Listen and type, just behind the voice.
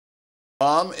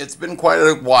It's been quite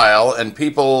a while, and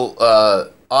people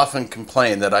often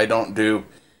complain that I don't do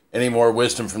any more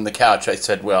wisdom from the couch. I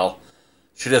said, well,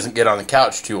 she doesn't get on the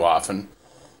couch too often,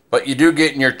 but you do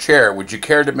get in your chair. Would you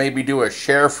care to maybe do a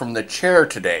share from the chair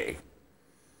today?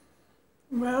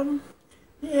 Well,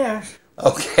 yes.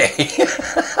 Okay.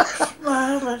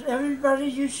 Smile at everybody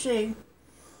you see.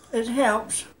 It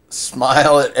helps.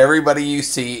 Smile at everybody you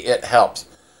see. It helps.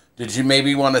 Did you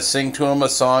maybe want to sing to him a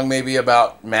song maybe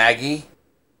about Maggie?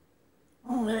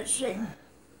 Oh, let's see.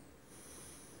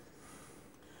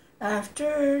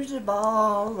 After the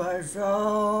ball was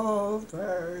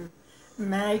over,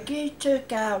 Maggie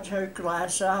took out her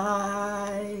glass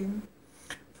eye,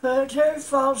 put her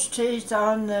false teeth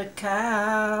on the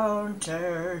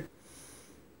counter,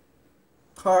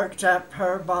 corked up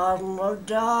her bottle of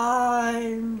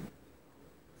dime,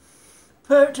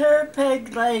 put her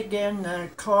peg leg in the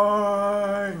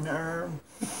corner,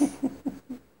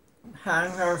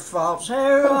 hung her false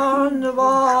hair on the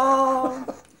wall.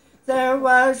 There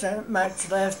wasn't much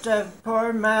left of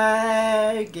poor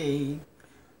Maggie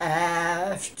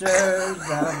after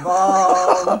the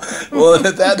ball. Well,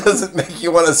 if that doesn't make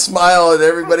you want to smile at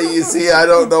everybody you see, I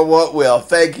don't know what will.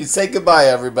 Thank you. Say goodbye,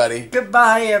 everybody.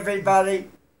 Goodbye, everybody.